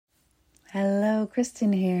Hello,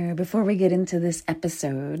 Kristen here. Before we get into this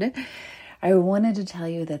episode, I wanted to tell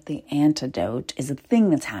you that The Antidote is a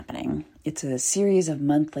thing that's happening. It's a series of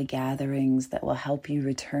monthly gatherings that will help you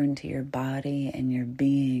return to your body and your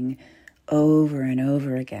being over and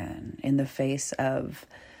over again in the face of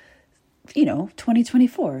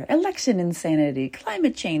 2024, election insanity,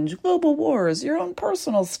 climate change, global wars, your own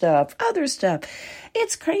personal stuff, other stuff.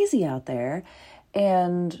 It's crazy out there.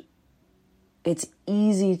 And it's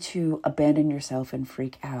easy to abandon yourself and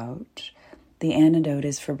freak out. The antidote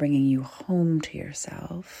is for bringing you home to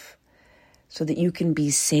yourself so that you can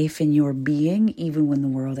be safe in your being, even when the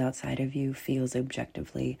world outside of you feels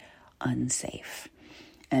objectively unsafe.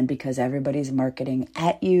 And because everybody's marketing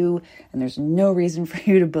at you and there's no reason for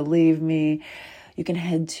you to believe me, you can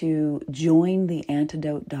head to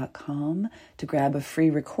jointheantidote.com to grab a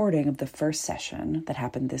free recording of the first session that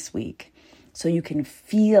happened this week, so you can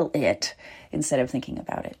feel it instead of thinking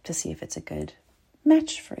about it, to see if it's a good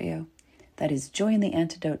match for you. That is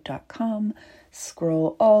jointheantidote.com.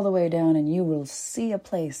 Scroll all the way down and you will see a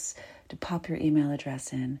place to pop your email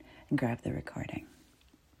address in and grab the recording.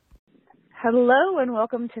 Hello and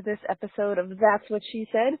welcome to this episode of That's What She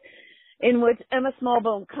Said, in which Emma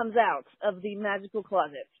Smallbone comes out of the magical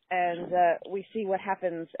closet and we see what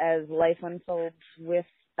happens as life unfolds with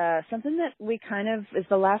something that we kind of is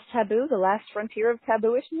the last taboo, the last frontier of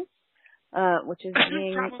tabooishness, which is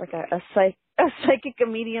being like a psychic, a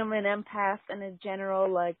medium, an empath, and a general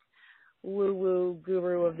like woo-woo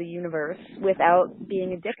guru of the universe without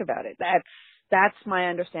being a dick about it. That's my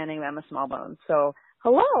understanding of Emma Smallbone. So,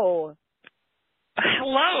 hello.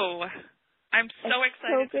 Hello. I'm so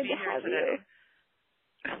excited to be here today.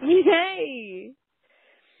 Yay.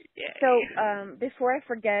 Yay. So, before I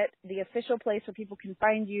forget, the official place where people can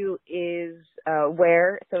find you is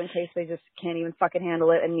where? So in case they just can't even fucking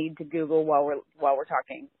handle it and need to Google while we're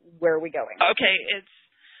talking, where are we going? Okay, it's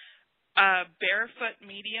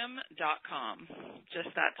barefootmedium.com.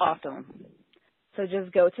 Just that. Awesome. So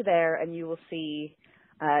just go to there and you will see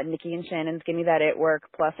Nikki and Shannon's Give Me That It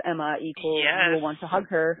Work plus Emma equals you'll want to hug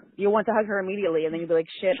her. You'll want to hug her immediately, and then you'll be like,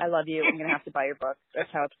 shit, I love you. I'm going to have to buy your book.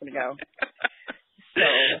 That's how it's going to go. So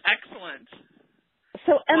excellent.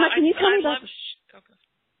 So Emma, can you tell me about?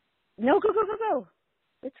 No, go.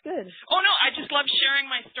 It's good. Oh no, I just love sharing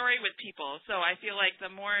my story with people. So I feel like the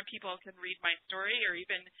more people can read my story, or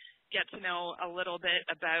even get to know a little bit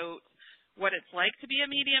about what it's like to be a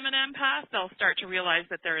medium and empath, they'll start to realize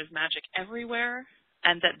that there is magic everywhere,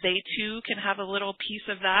 and that they too can have a little piece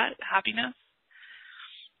of that happiness.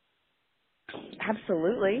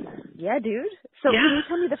 Absolutely. Yeah, dude. So can you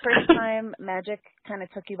tell me the first time magic kind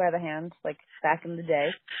of took you by the hand, like back in the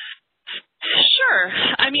day? Sure.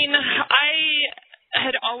 I mean, I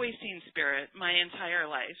had always seen spirit my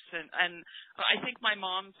entire life. And I think my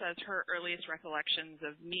mom says her earliest recollections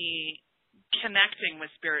of me connecting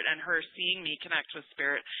with spirit and her seeing me connect with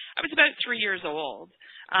spirit, I was about 3 years old.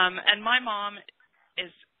 And my mom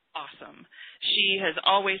is awesome. She has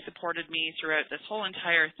always supported me throughout this whole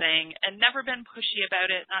entire thing and never been pushy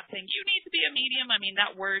about it, not saying, you need to be a medium. I mean,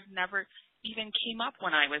 that word never even came up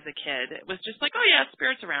when I was a kid. It was just like, oh, yeah,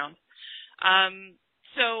 spirit's around.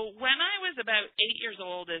 So when I was about 8 years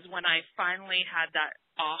old is when I finally had that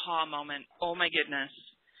aha moment. Oh, my goodness.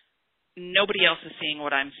 Nobody else is seeing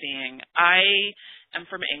what I'm seeing. I am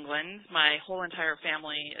from England. My whole entire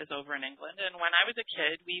family is over in England. And when I was a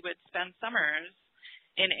kid, we would spend summers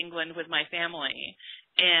in England with my family.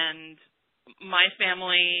 And my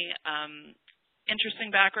family,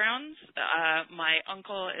 interesting backgrounds. My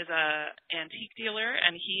uncle is a antique dealer,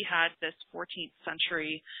 and he had this 14th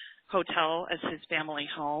century hotel as his family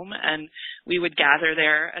home, and we would gather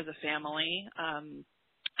there as a family.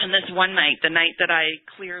 And this one night, the night that I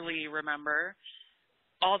clearly remember,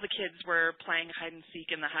 all the kids were playing hide and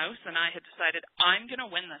seek in the house, and I had decided I'm going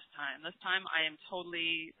to win this time. This time I am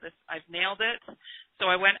I've nailed it. So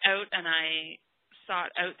I went out and I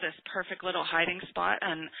sought out this perfect little hiding spot,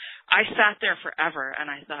 and I sat there forever,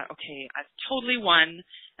 and I thought, okay, I've totally won.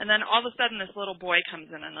 And then all of a sudden this little boy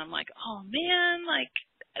comes in, and I'm like, oh man, like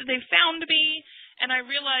they found me. And I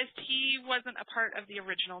realized he wasn't a part of the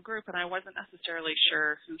original group, and I wasn't necessarily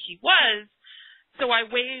sure who he was. So I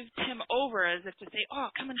waved him over as if to say,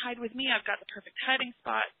 oh, come and hide with me. I've got the perfect hiding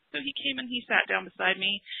spot. So he came and he sat down beside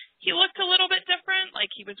me. He looked a little bit different,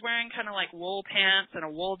 like he was wearing kind of like wool pants and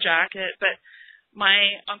a wool jacket. But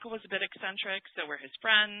my uncle was a bit eccentric, so were his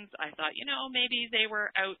friends. I thought, maybe they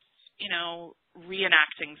were out,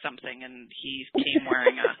 reenacting something, and he came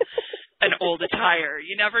wearing an old attire.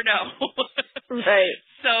 You never know. Right.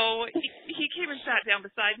 So he came and sat down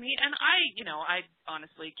beside me, and I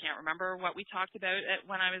honestly can't remember what we talked about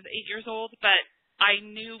when I was 8 years old, but I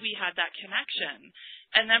knew we had that connection.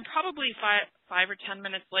 And then probably 5 or 10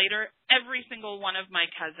 minutes later, every single one of my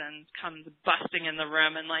cousins comes busting in the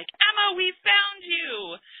room and like, Emma, we found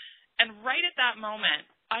you. And right at that moment,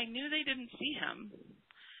 I knew they didn't see him.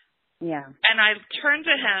 Yeah. And I turned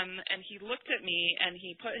to him, and he looked at me, and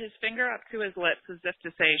he put his finger up to his lips as if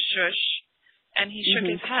to say, shush, and he shook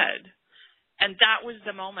his head. And that was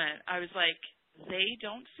the moment. I was like, they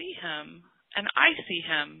don't see him, and I see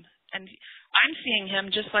him, and I'm seeing him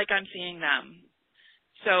just like I'm seeing them.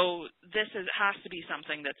 So this has to be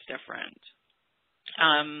something that's different.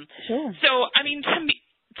 Sure. So, I mean,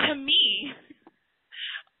 to me,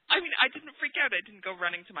 I didn't freak out. I didn't go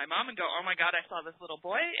running to my mom and go, oh, my God, I saw this little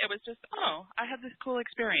boy. It was just, I had this cool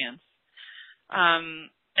experience.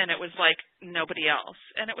 And it was like nobody else.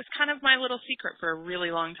 And it was kind of my little secret for a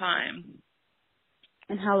really long time.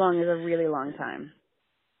 And how long is a really long time?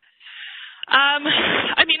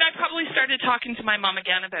 I probably started talking to my mom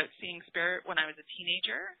again about seeing spirit when I was a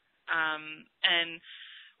teenager. And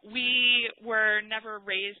we were never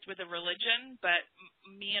raised with a religion, but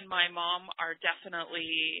me and my mom are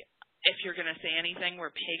definitely, if you're going to say anything, we're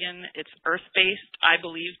pagan. It's earth-based. I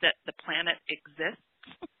believe that the planet exists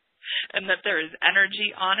and that there is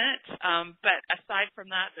energy on it. But aside from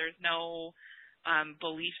that, there's no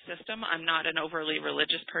belief system. I'm not an overly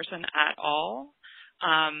religious person at all.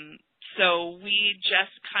 So we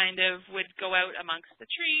just kind of would go out amongst the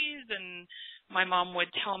trees, and my mom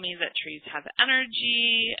would tell me that trees have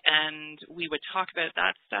energy, and we would talk about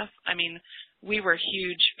that stuff. I mean, we were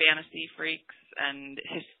huge fantasy freaks and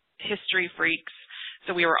history freaks,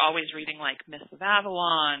 so we were always reading like Myths of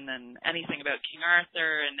Avalon and anything about King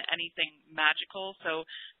Arthur and anything magical. So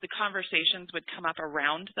the conversations would come up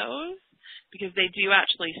around those because they do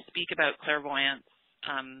actually speak about clairvoyance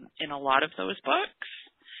in a lot of those books.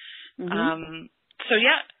 So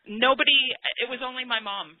yeah, it was only my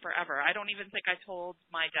mom forever. I don't even think I told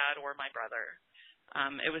my dad or my brother.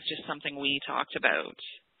 It was just something we talked about.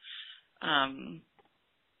 And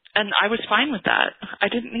I was fine with that. I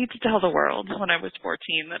didn't need to tell the world when I was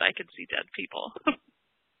 14 that I could see dead people.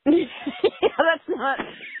 Yeah,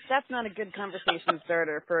 that's not a good conversation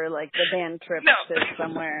starter for like the band trip to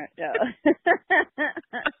somewhere. Yeah.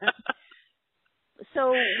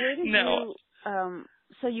 So where did you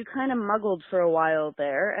so you kind of muggled for a while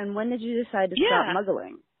there, and when did you decide to stop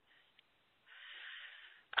muggling?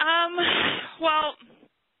 Well,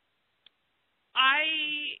 I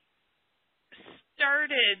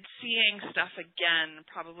started seeing stuff again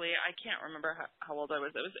probably, I can't remember how old I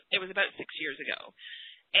was. It was about 6 years ago.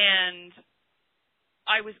 And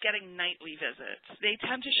I was getting nightly visits. They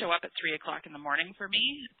tend to show up at 3 o'clock in the morning for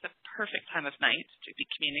me. It's a perfect time of night to be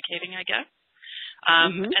communicating, I guess.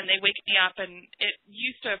 And they wake me up, and it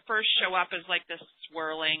used to first show up as like this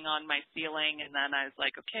swirling on my ceiling, and then I was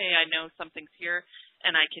like, okay, I know something's here,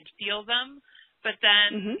 and I could feel them. But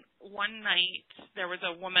then one night there was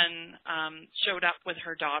a woman showed up with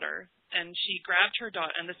her daughter, and she grabbed her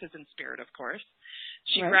daughter, and this is in spirit, of course.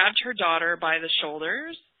 She grabbed her daughter by the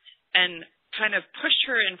shoulders and kind of pushed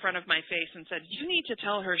her in front of my face and said, you need to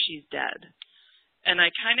tell her she's dead. And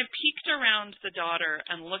I kind of peeked around the daughter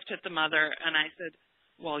and looked at the mother, and I said,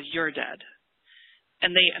 well, you're dead.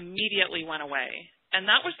 And they immediately went away. And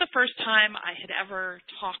that was the first time I had ever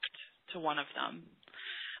talked to one of them,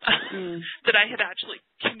 that I had actually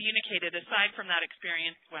communicated, aside from that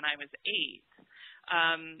experience when I was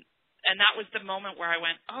 8. And that was the moment where I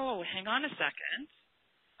went, oh, hang on a second.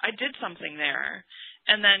 I did something there.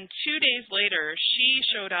 And then 2 days later, she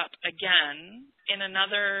showed up again in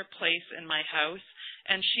another place in my house,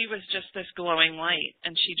 and she was just this glowing light,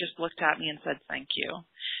 and she just looked at me and said, thank you.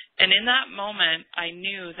 And in that moment, I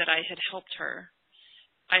knew that I had helped her.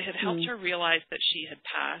 I had helped her realize that she had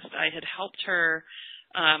passed. I had helped her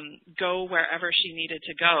go wherever she needed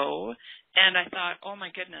to go, and I thought, oh my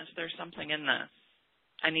goodness, there's something in this.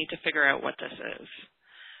 I need to figure out what this is.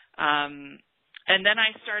 And then I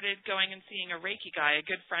started going and seeing a Reiki guy, a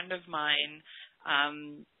good friend of mine.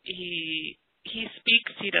 He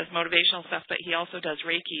speaks, he does motivational stuff, but he also does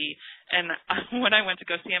Reiki. And when I went to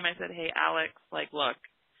go see him, I said, hey, Alex, look,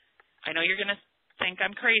 I know you're going to think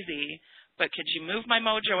I'm crazy, but could you move my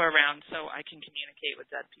mojo around so I can communicate with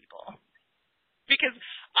dead people? Because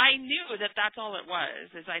I knew that that's all it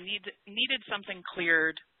was, is I needed something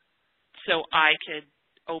cleared so I could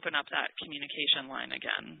open up that communication line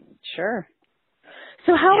again. Sure.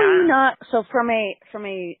 So how are you not, so from a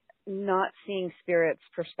not seeing Spirit's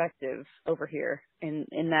perspective over here in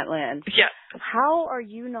that land. Yeah. How are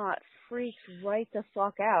you not freaked right the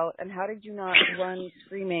fuck out, and how did you not run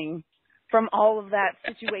screaming from all of that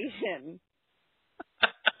situation?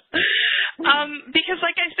 Because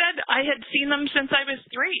like I said, I had seen them since I was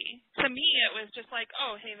 3. To me, it was just like,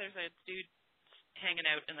 oh, hey, there's a dude hanging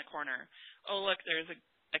out in the corner. Oh, look, there's a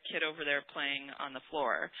kid over there playing on the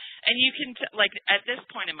floor. And you can, like, at this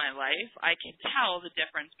point in my life, I can tell the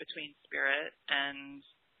difference between spirit and,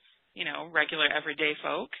 you know, regular everyday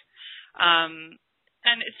folk.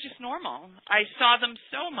 And it's just normal. I saw them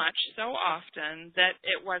so much, so often, that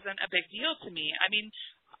it wasn't a big deal to me. I mean,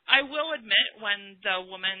 I will admit, when the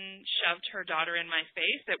woman shoved her daughter in my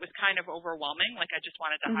face, it was kind of overwhelming. Like, I just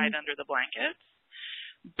wanted to hide under the blankets.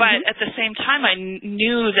 But at the same time, I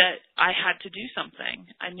knew that I had to do something.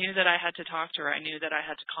 I knew that I had to talk to her. I knew that I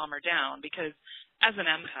had to calm her down, because as an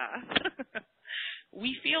empath,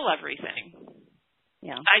 we feel everything.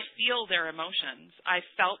 Yeah. I feel their emotions. I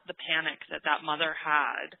felt the panic that that mother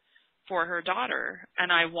had for her daughter,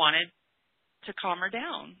 and I wanted to calm her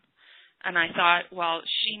down. And I thought, well,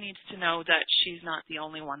 she needs to know that she's not the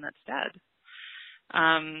only one that's dead.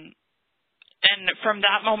 And from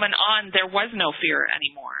that moment on, there was no fear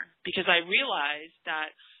anymore, because I realized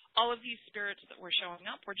that all of these spirits that were showing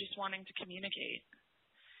up were just wanting to communicate.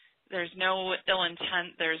 There's no ill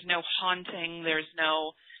intent. There's no haunting.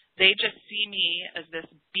 They just see me as this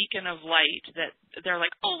beacon of light that they're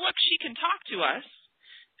like, oh, look, she can talk to us.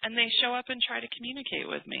 And they show up and try to communicate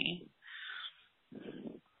with me.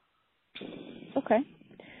 Okay.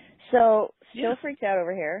 So, still freaked out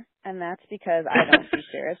over here, and that's because I don't see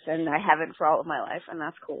spirits, and I haven't for all of my life, and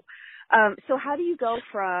that's cool. So how do you go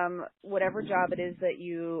from whatever job it is that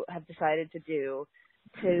you have decided to do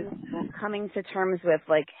to coming to terms with,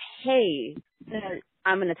 like, hey,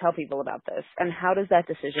 I'm going to tell people about this, and how does that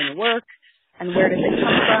decision work, and where does it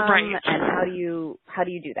come from, right. and how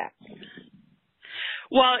do you do that?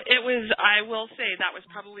 Well, I will say that was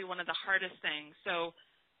probably one of the hardest things. So,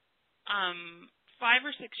 5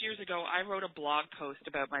 or 6 years ago, I wrote a blog post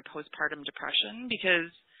about my postpartum depression,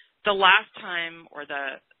 because the last time, or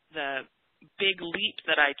the big leap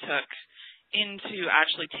that I took into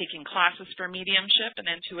actually taking classes for mediumship and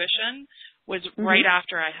intuition was right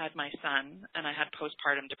after I had my son and I had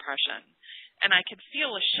postpartum depression. And I could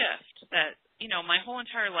feel a shift that, you know, my whole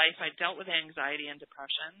entire life I dealt with anxiety and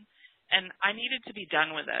depression, and I needed to be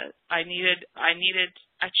done with it. I needed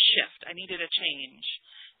a shift. I needed a change.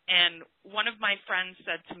 And one of my friends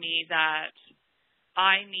said to me that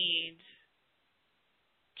I need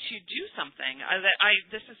to do something.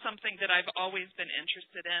 This is something that I've always been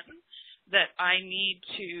interested in, that I need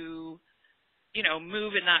to, you know,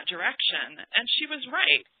 move in that direction. And she was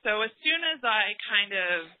right. So as soon as I kind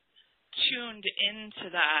of tuned into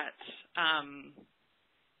that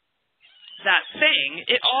thing,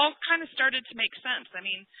 it all kind of started to make sense. I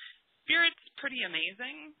mean, spirit's pretty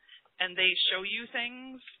amazing, and they show you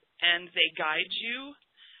things, and they guide you.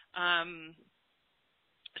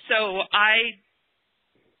 So I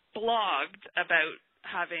blogged about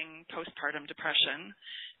having postpartum depression,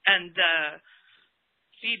 and the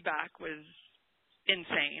feedback was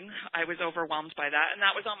insane. I was overwhelmed by that, and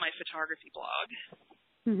that was on my photography blog.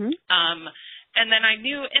 And then I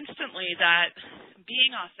knew instantly that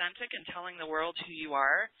being authentic and telling the world who you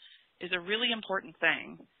are is a really important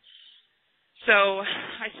thing. So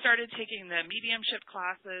I started taking the mediumship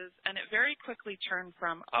classes, and it very quickly turned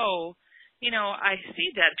from, oh, you know, I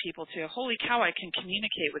see dead people, to holy cow, I can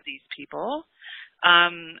communicate with these people.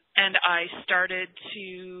 And I started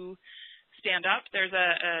to stand up. There's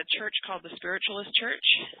a church called the Spiritualist Church.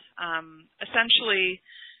 Essentially,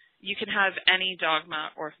 you can have any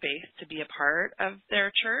dogma or faith to be a part of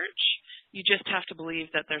their church. You just have to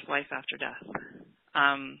believe that there's life after death,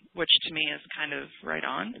 which to me is kind of right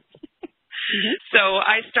on. So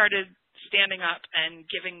I started standing up and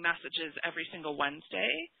giving messages every single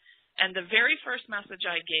Wednesday. And the very first message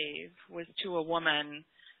I gave was to a woman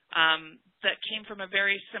that came from a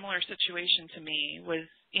very similar situation to me, was,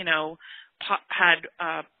 you know, had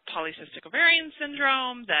polycystic ovarian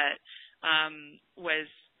syndrome, that was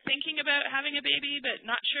thinking about having a baby but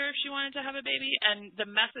not sure if she wanted to have a baby. And the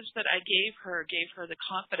message that I gave her the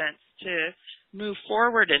confidence to move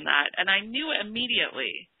forward in that. And I knew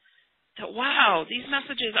immediately that, wow, these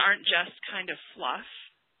messages aren't just kind of fluff,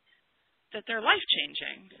 that they're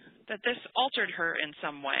life-changing, that this altered her in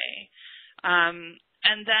some way.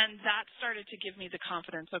 And then that started to give me the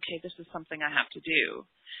confidence, okay, this is something I have to do.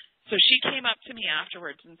 So she came up to me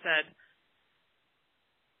afterwards and said,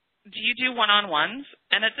 do you do one-on-ones?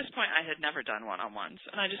 And at this point, I had never done one-on-ones.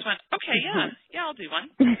 And I just went, okay, yeah, yeah, I'll do one.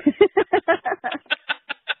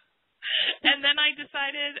 And then I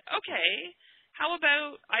decided, okay, how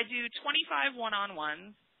about I do 25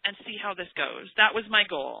 one-on-ones and see how this goes. That was my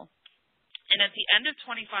goal. And at the end of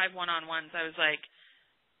 25 one-on-ones, I was like,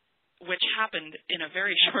 which happened in a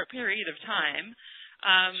very short period of time.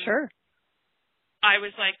 Sure. I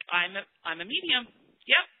was like, I'm a medium.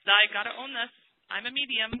 Yep, I got to own this. I'm a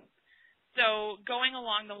medium. So going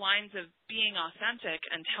along the lines of being authentic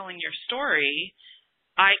and telling your story,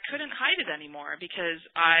 I couldn't hide it anymore because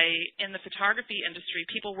in the photography industry,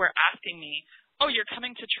 people were asking me, oh, you're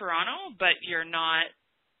coming to Toronto, but you're not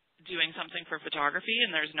doing something for photography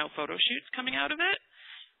and there's no photo shoots coming out of it.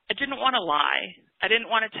 I didn't want to lie. I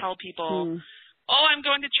didn't want to tell people, oh, I'm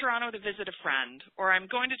going to Toronto to visit a friend, or I'm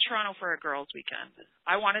going to Toronto for a girls' weekend.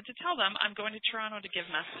 I wanted to tell them I'm going to Toronto to give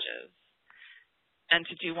messages and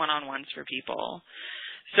to do one-on-ones for people.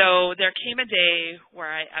 So there came a day where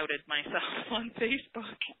I outed myself on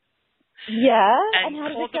Facebook. Yeah? And how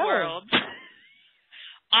did told it go? the world.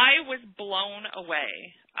 I was blown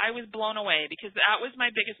away. I was blown away because that was my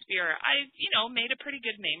biggest fear. I, made a pretty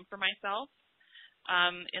good name for myself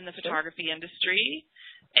in the photography industry.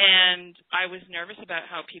 And I was nervous about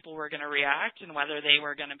how people were going to react and whether they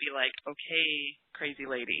were going to be like, okay, crazy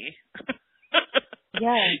lady.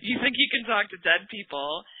 Yeah. You think you can talk to dead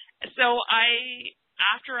people? So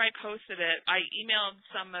after I posted it, I emailed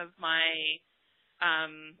some of my,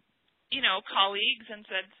 colleagues and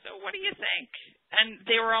said, so what do you think? And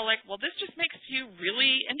they were all like, well, this just makes you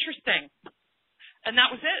really interesting. And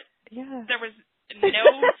that was it. Yeah. There was no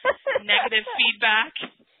negative feedback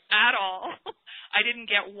at all. I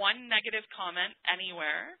didn't get one negative comment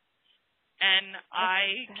anywhere. And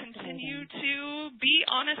I continue to be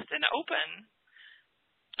honest and open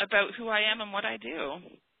about who I am and what I do.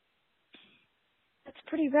 That's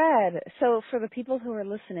pretty rad. So for the people who are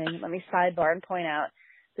listening, let me sidebar and point out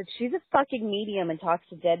that she's a fucking medium and talks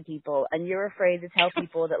to dead people, and you're afraid to tell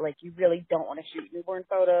people that, like, you really don't want to shoot newborn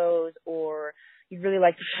photos, or you'd really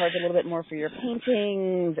like to charge a little bit more for your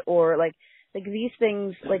paintings, or, like these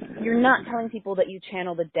things, like, you're not telling people that you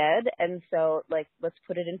channel the dead, and so, like, let's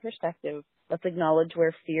put it in perspective. Let's acknowledge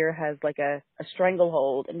where fear has, like, a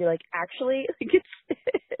stranglehold, and be like, actually, like,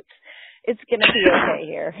 it's gonna be okay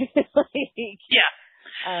here. Yeah.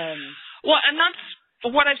 Well, and that's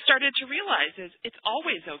what I've started to realize is it's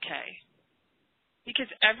always okay because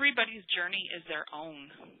everybody's journey is their own.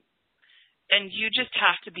 And you just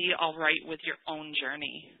have to be all right with your own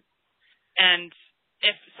journey. And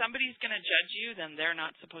if somebody's going to judge you, then they're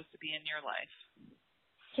not supposed to be in your life.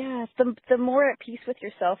 Yeah, the more at peace with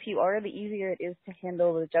yourself you are, the easier it is to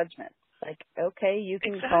handle the judgment. Like, okay, you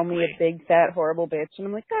can call me a big, fat, horrible bitch. And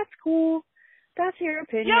I'm like, that's cool. That's your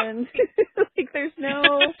opinion. Yep. Like, there's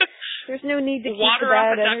no need to water keep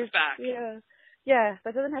off a that duck's back. Yeah,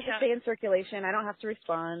 that doesn't have to stay in circulation. I don't have to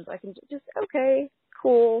respond. I can just okay,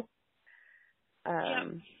 cool.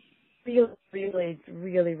 Really,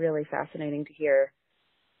 really, really fascinating to hear.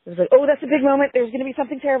 It was like, oh, that's a big moment. There's going to be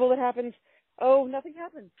something terrible that happens. Oh, nothing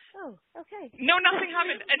happened. Oh, okay. No, nothing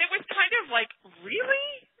happened. And it was kind of like,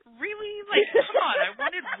 really? Really? Like, come on, I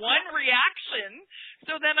wanted one reaction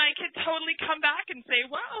so then I could totally come back and say,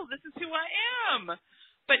 wow, this is who I am.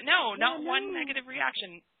 But no, not one negative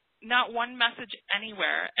reaction, not one message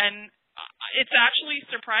anywhere. And it's actually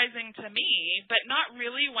surprising to me, but not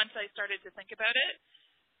really once I started to think about it.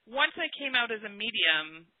 Once I came out as a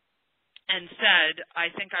medium and said,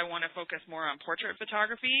 I think I want to focus more on portrait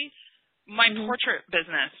photography, my portrait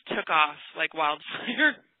business took off like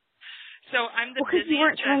wildfire. So I'm the busiest you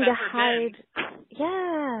weren't trying I've to ever hide. been.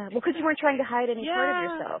 Yeah, because you weren't trying to hide any part of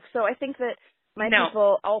yourself. So I think that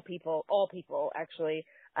all people, actually,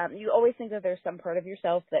 you always think that there's some part of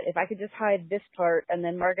yourself that if I could just hide this part and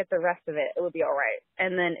then market the rest of it, it would be all right.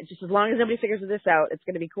 And then just as long as nobody figures this out, it's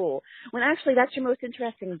going to be cool. When actually that's your most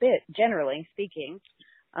interesting bit, generally speaking.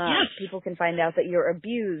 People can find out that you're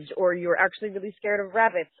abused or you're actually really scared of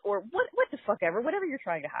rabbits or what the fuck ever, whatever you're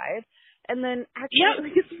trying to hide. And then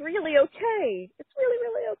actually it's really okay. It's really,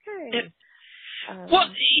 really okay. Well,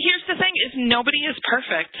 here's the thing is nobody is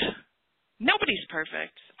perfect. Nobody's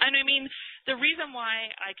perfect. And I mean, the reason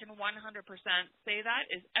why I can 100% say that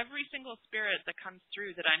is every single spirit that comes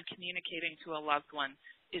through that I'm communicating to a loved one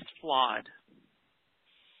is flawed.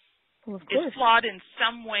 Well, It's flawed in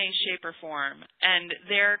some way, shape, or form. And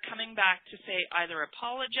they're coming back to say either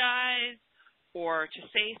apologize or to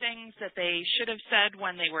say things that they should have said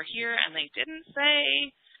when they were here and they didn't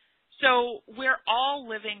say. So we're all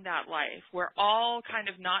living that life. We're all kind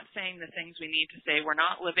of not saying the things we need to say. We're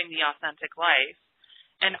not living the authentic life.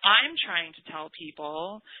 And I'm trying to tell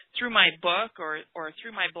people through my book or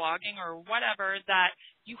through my blogging or whatever that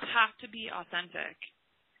you have to be authentic.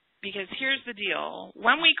 Because here's the deal.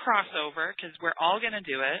 When we cross over, because we're all going to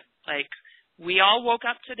do it, like we all woke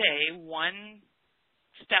up today one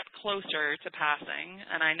step closer to passing,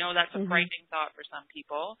 and I know that's a frightening thought for some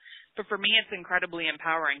people, but for me it's incredibly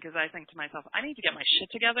empowering because I think to myself, I need to get my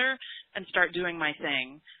shit together and start doing my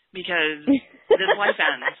thing because this life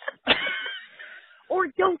ends. Or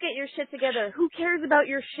don't get your shit together. Who cares about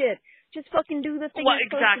your shit? Just fucking do the thing you're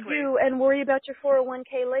supposed to do and worry about your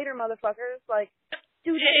 401k later, motherfuckers. Like,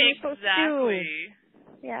 do the thing you're supposed to do.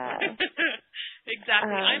 Yeah.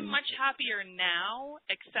 Exactly. I'm much happier now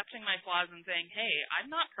accepting my flaws and saying, hey, I'm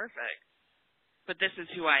not perfect, but this is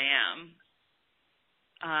who I am.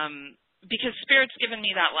 Because Spirit's given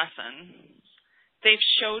me that lesson. They've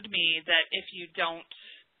showed me that if you don't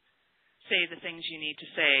say the things you need to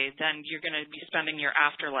say, then you're going to be spending your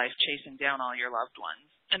afterlife chasing down all your loved ones.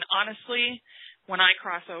 And honestly, when I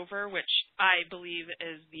cross over, which I believe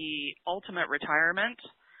is the ultimate retirement,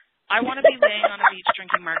 I want to be laying on a beach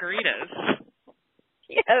drinking margaritas.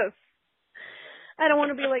 Yes. I don't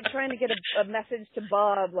want to be like trying to get a message to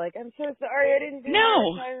Bob like, I'm so sorry I didn't do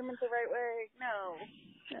my retirement the right way. No.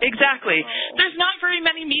 Exactly. There's not very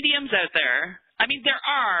many mediums out there. I mean, there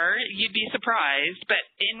are. You'd be surprised. But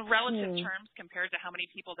in relative terms, compared to how many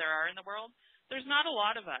people there are in the world, there's not a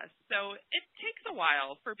lot of us. So it takes a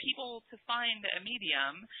while for people to find a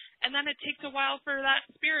medium. And then it takes a while for that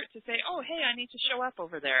spirit to say, oh, hey, I need to show up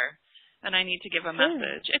over there. And I need to give a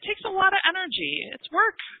message. It takes a lot of energy. It's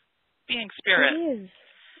work being spirit. It is.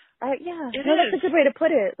 That's a good way to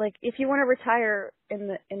put it. Like, if you want to retire in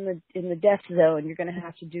the death zone, you're going to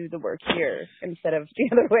have to do the work here instead of the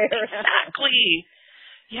other way around. Exactly.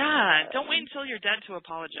 Yeah. Don't wait until you're dead to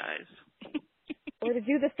apologize. Or to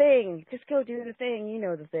do the thing. Just go do the thing. You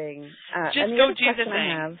know the thing. Just go do the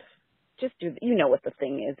thing. You know what the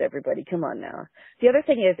thing is, everybody. Come on now. The other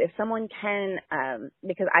thing is, if someone can,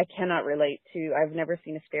 because I cannot relate to, I've never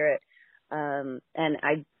seen a spirit, and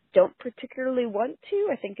I don't particularly want to,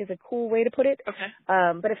 I think is a cool way to put it. Okay.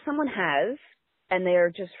 But if someone has, and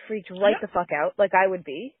they're just freaked right the fuck out, like I would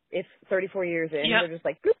be, if 34 years in, they're just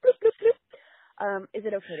like, bloop, bloop, bloop, bloop. Is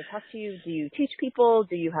it okay to talk to you? Do you teach people?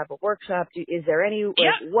 Do you have a workshop? Is there any,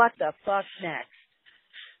 what the fuck next?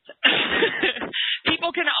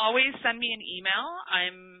 People can always send me an email.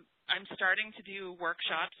 I'm starting to do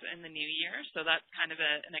workshops in the new year, so that's kind of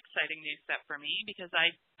an exciting new step for me because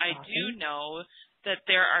I do know that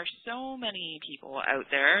there are so many people out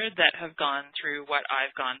there that have gone through what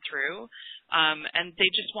I've gone through, and they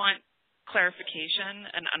just want clarification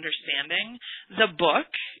and understanding. The book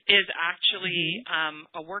is actually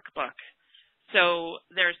a workbook. So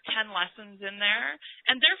there's 10 lessons in there,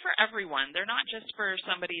 and they're for everyone. They're not just for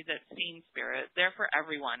somebody that's seen spirit. They're for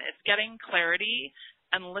everyone. It's getting clarity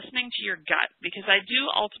and listening to your gut, because I do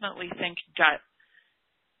ultimately think gut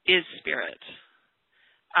is spirit.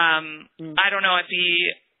 I don't know if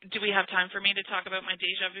do we have time for me to talk about my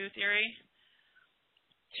deja vu theory?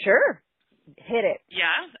 Sure. Hit it.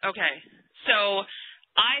 Yeah? Okay. So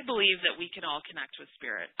I believe that we can all connect with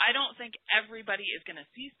spirit. I don't think everybody is going to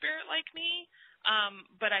see spirit like me,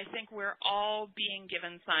 but I think we're all being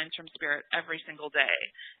given signs from spirit every single day.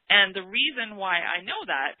 And the reason why I know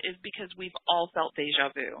that is because we've all felt deja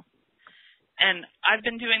vu. And I've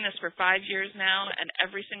been doing this for 5 years now, and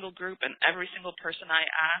every single group and every single person I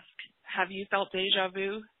ask, have you felt deja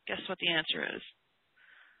vu? Guess what the answer is?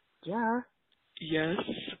 Yeah. Yes.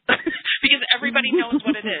 Because everybody knows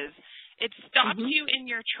what it is. It stops you in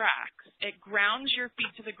your tracks. It grounds your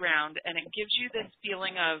feet to the ground, and it gives you this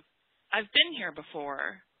feeling of, I've been here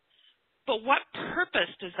before. But what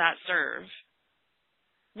purpose does that serve?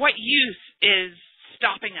 What use is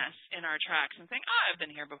stopping us in our tracks and saying, I've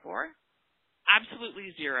been here before?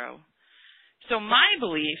 Absolutely zero. So my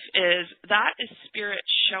belief is that is spirit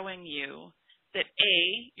showing you that A,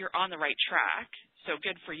 you're on the right track, so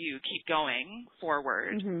good for you, keep going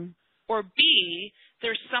forward. Or B,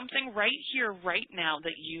 there's something right here, right now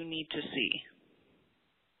that you need to see.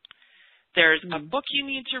 There's a book you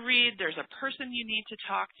need to read. There's a person you need to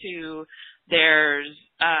talk to. There's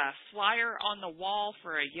a flyer on the wall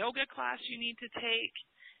for a yoga class you need to take.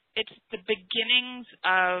 It's the beginnings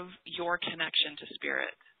of your connection to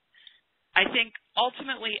spirit. I think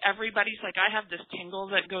ultimately everybody's like, I have this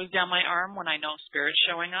tingle that goes down my arm when I know spirit's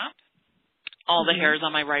showing up. All the hairs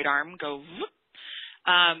on my right arm go whoop.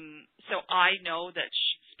 So I know that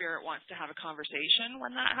spirit wants to have a conversation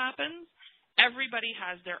when that happens. Everybody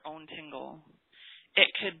has their own tingle.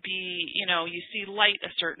 It could be, you see light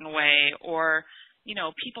a certain way, or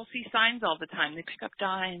People see signs all the time. They pick up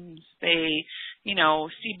dimes. They,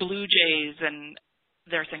 see blue jays and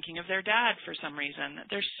they're thinking of their dad for some reason.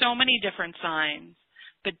 There's so many different signs,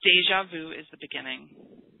 but deja vu is the beginning.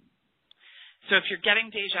 So if you're getting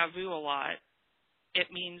deja vu a lot,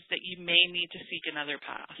 it means that you may need to seek another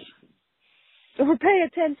path. Or pay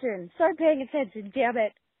attention. Start paying attention, damn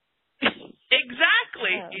it.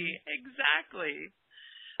 Exactly. Exactly.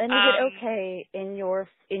 And is it okay in your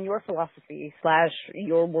philosophy /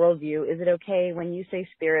 your worldview, is it okay when you say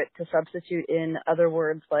spirit to substitute in other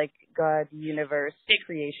words like God, universe,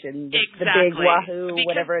 creation, the big wahoo,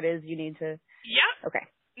 whatever it is you need to? Yeah. Okay.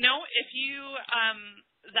 No, if you,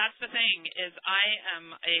 that's the thing is I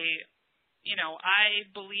am I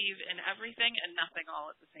believe in everything and nothing all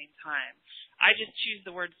at the same time. I just choose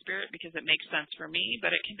the word spirit because it makes sense for me,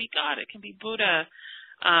 but it can be God, it can be Buddha,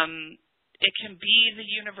 it can be the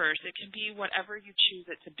universe. It can be whatever you choose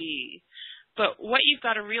it to be. But what you've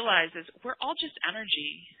got to realize is we're all just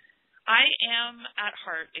energy. I am at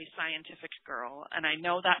heart a scientific girl, and I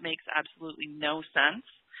know that makes absolutely no sense,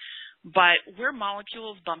 but we're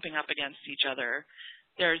molecules bumping up against each other.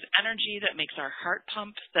 There's energy that makes our heart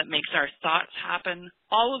pump, that makes our thoughts happen.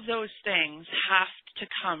 All of those things have to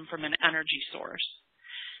come from an energy source.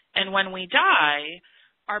 And when we die,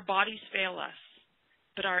 our bodies fail us.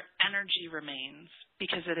 But our energy remains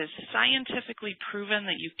because it is scientifically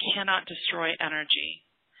proven that you cannot destroy energy.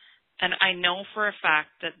 And I know for a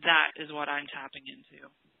fact that that is what I'm tapping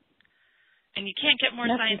into. And you can't get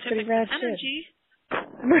more scientific than energy.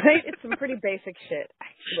 Right? It's some pretty basic shit,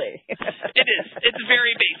 actually. It is. It's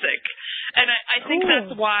very basic. And I think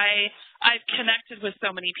that's why I've connected with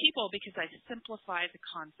so many people, because I simplify the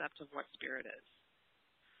concept of what spirit is.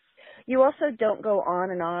 You also don't go on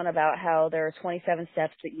and on about how there are 27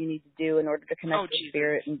 steps that you need to do in order to connect with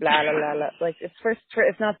spirit and blah, blah, blah, blah. Like,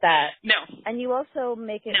 it's not that. No. And you also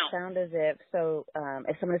make it sound as if,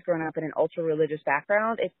 if someone has grown up in an ultra-religious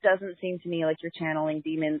background, it doesn't seem to me like you're channeling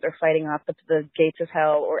demons or fighting off the gates of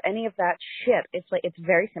hell or any of that shit. It's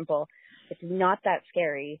very simple. It's not that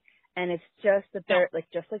scary. And it's just that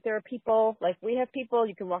just like there are people, like we have people,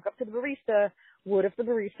 you can walk up to the barista. What if the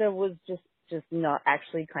barista was just not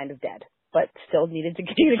actually kind of dead, but still needed to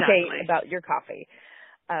communicate about your coffee?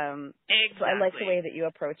 So I like the way that you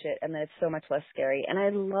approach it, and that it's so much less scary. And I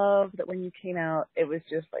love that when you came out, it was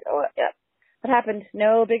just like, oh, yeah, what happened?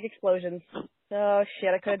 No big explosions. Oh,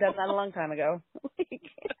 shit, I could have done that a long time ago.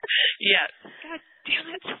 Yes. God damn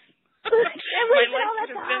it. My life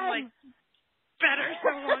would have been, better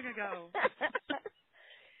so long ago.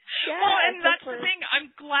 Yeah, and that's the thing.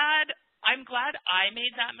 I'm glad I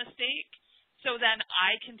made that mistake. So then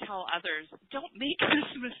I can tell others, don't make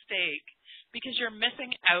this mistake, because you're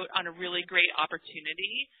missing out on a really great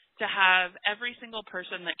opportunity to have every single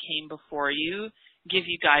person that came before you give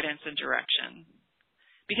you guidance and direction.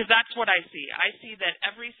 Because that's what I see. I see that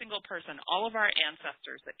every single person, all of our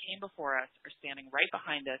ancestors that came before us are standing right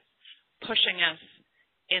behind us, pushing us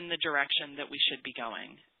in the direction that we should be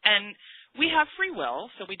going. And we have free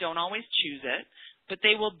will, so we don't always choose it. But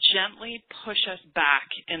they will gently push us back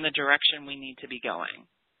in the direction we need to be going.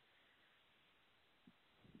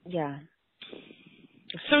 Yeah.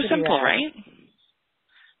 So simple, right?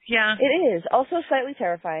 Yeah. It is. Also slightly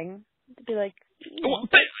terrifying to be like...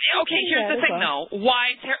 But, okay, here's the thing, though.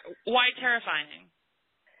 Why terrifying?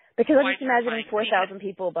 Because I'm just imagining 4,000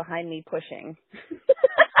 people behind me pushing.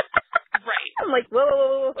 Right. I'm like,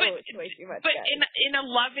 whoa, it's way too much. But in a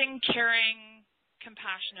loving, caring,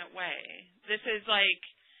 compassionate way. This is like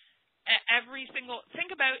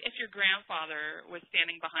think about if your grandfather was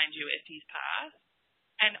standing behind you if he's passed,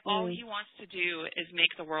 and all he wants to do is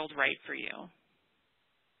make the world right for you.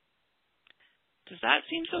 Does that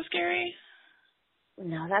seem so scary?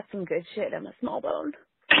 No, that's some good shit. I'm a small bone.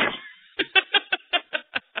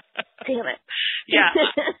 Damn it. Yeah.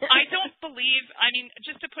 I don't believe,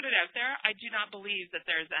 just to put it out there, I do not believe that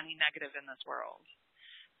there's any negative in this world.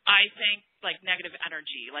 I think like negative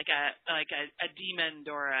energy, like a demon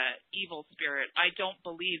or a evil spirit, I don't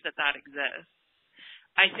believe that exists.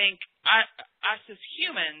 I think us as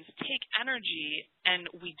humans take energy and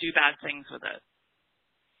we do bad things with it.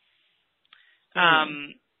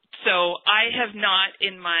 So I have not,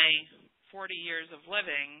 in my 40 years of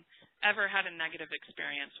living, ever had a negative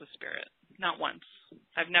experience with spirit. Not once.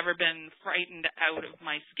 I've never been frightened out of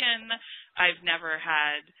my skin. I've never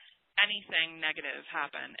had anything negative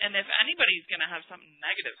happen. And if anybody's going to have something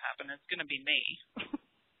negative happen, it's going to be me.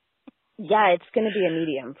 Yeah, it's going to be a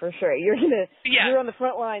medium for sure. You're on the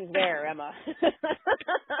front lines there, Emma.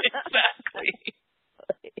 Exactly.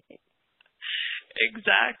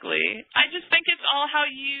 Exactly. I just think it's all how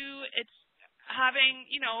having,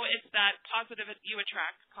 it's that positive, you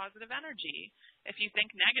attract positive energy. If you think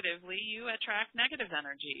negatively, you attract negative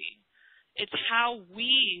energy. It's how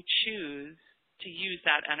we choose to use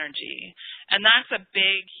that energy. And that's a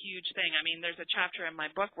big, huge thing. I mean, there's a chapter in my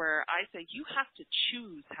book where I say you have to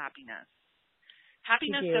choose happiness.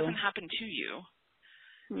 Happiness doesn't happen to you.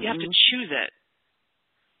 You have to choose it.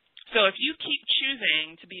 So if you keep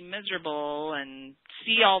choosing to be miserable and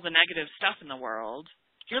see all the negative stuff in the world,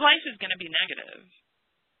 your life is going to be negative.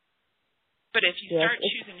 But if you start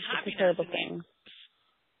choosing happiness, it's a terrible thing.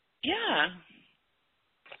 Yeah.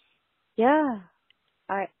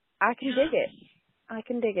 I can dig it. I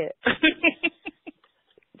can dig it.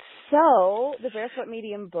 So, the Barefoot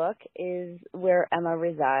Medium book is where Emma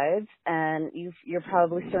resides, and you're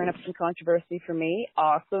probably stirring up some controversy for me.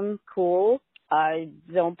 Awesome. Cool. I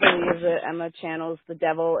don't believe that Emma channels the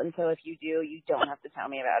devil, and so if you do, you don't have to tell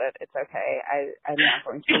me about it. It's okay. I'm not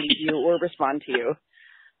going to believe you or respond to you.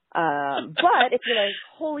 But if you're like,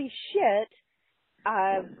 holy shit,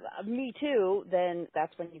 me too, then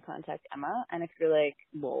that's when you contact Emma. And if you're like,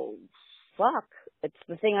 well, fuck, it's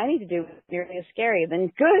the thing I need to do, it's nearly as scary,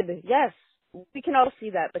 then good, yes. We can all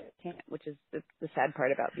see that, but can't, which is the sad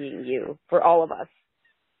part about being you, for all of us.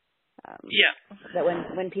 That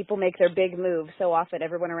when people make their big move, so often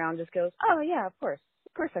everyone around just goes, oh yeah, of course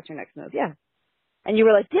that's your next move, yeah. And you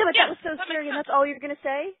were like, damn it, that was so scary, and that's all you're going to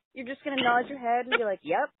say? You're just going to nod your head and be like,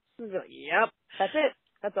 yep. And be like, yep, that's it.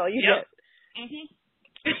 That's all you get. Mm-hmm.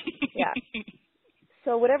 Yeah.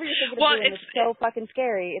 So whatever you're thinking of doing is so fucking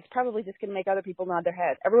scary, it's probably just going to make other people nod their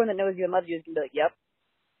head. Everyone that knows you and loves you is going to be like, yep.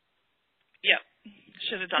 Yep.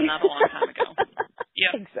 Should have done that a long time ago.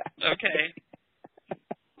 Yep. Exactly. Okay.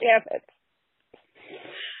 Damn it.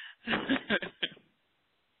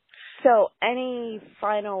 So, any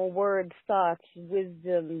final words, thoughts,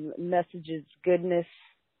 wisdom, messages, goodness,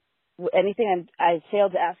 anything I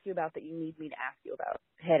failed to ask you about that you need me to ask you about?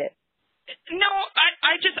 Hit it. No,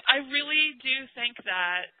 I really do think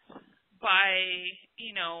that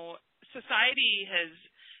society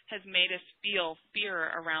has made us feel fear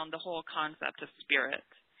around the whole concept of spirit.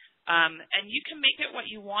 And you can make it what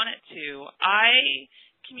you want it to. I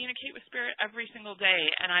communicate with spirit every single day,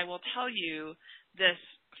 and I will tell you this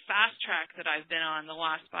fast track that I've been on the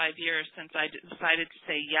last 5 years since I decided to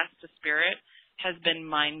say yes to spirit has been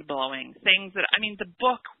mind-blowing. The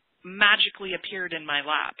book magically appeared in my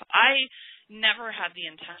lap. I never had the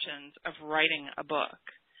intentions of writing a book,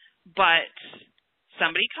 but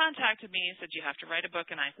somebody contacted me and said, you have to write a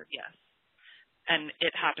book, and I said yes. And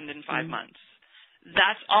it happened in 5 months.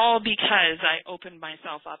 That's all because I opened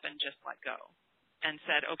myself up and just let go and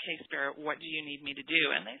said, okay, Spirit, what do you need me to do?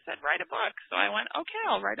 And they said, write a book. So I went, okay,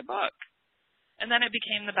 I'll write a book. And then it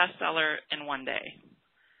became the bestseller in one day.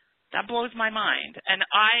 That blows my mind. And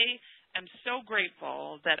I am so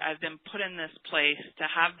grateful that I've been put in this place to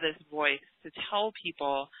have this voice to tell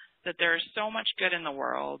people that there is so much good in the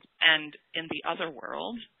world and in the other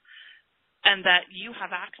world, and that you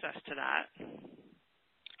have access to that.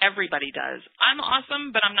 Everybody does. I'm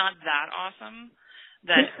awesome, but I'm not that awesome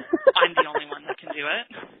that I'm the only one that can do it.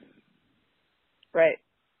 Right.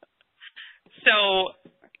 So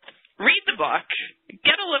read the book,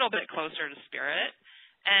 get a little bit closer to spirit,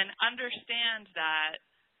 and understand that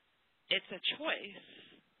it's a choice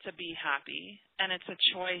to be happy, and it's a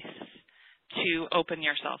choice to open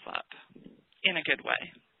yourself up in a good way.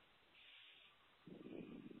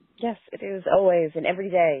 Yes, it is always and every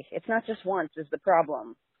day. It's not just once is the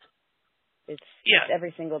problem. It's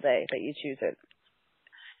every single day that you choose it.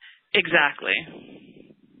 Exactly.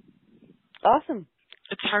 Awesome.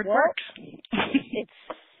 It's hard work. It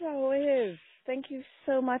is. Thank you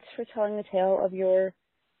so much for telling the tale of your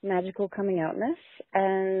magical coming outness,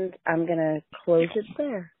 and I'm going to close it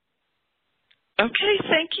there. Okay,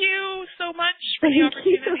 thank you so much for the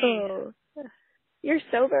opportunity. You're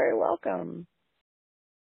so very welcome.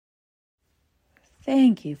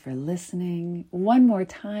 Thank you for listening. One more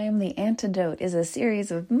time, The Antidote is a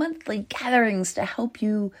series of monthly gatherings to help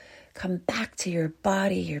you come back to your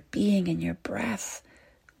body, your being, and your breath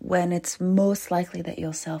when it's most likely that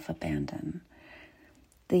you'll self-abandon.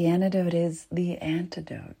 The antidote is the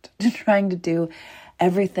antidote to trying to do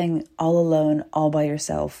everything all alone, all by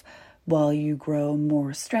yourself, while you grow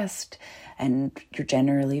more stressed and you're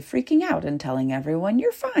generally freaking out and telling everyone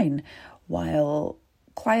you're fine, while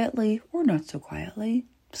quietly or not so quietly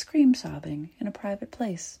scream sobbing in a private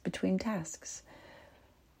place between tasks.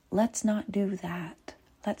 Let's not do that.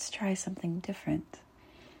 Let's try something different.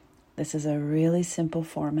 This is a really simple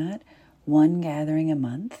format, one gathering a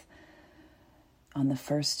month on the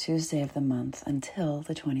first Tuesday of the month until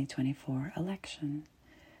the 2024 election.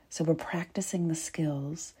 So we're practicing the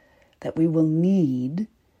skills that we will need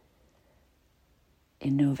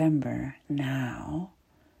in November now.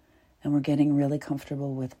 And we're getting really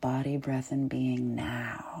comfortable with body, breath, and being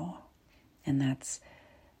now. And that's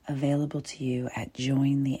available to you at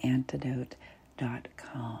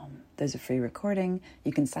jointheantidote.com. There's a free recording.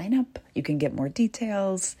 You can sign up. You can get more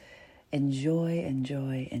details. Enjoy,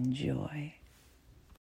 enjoy, enjoy.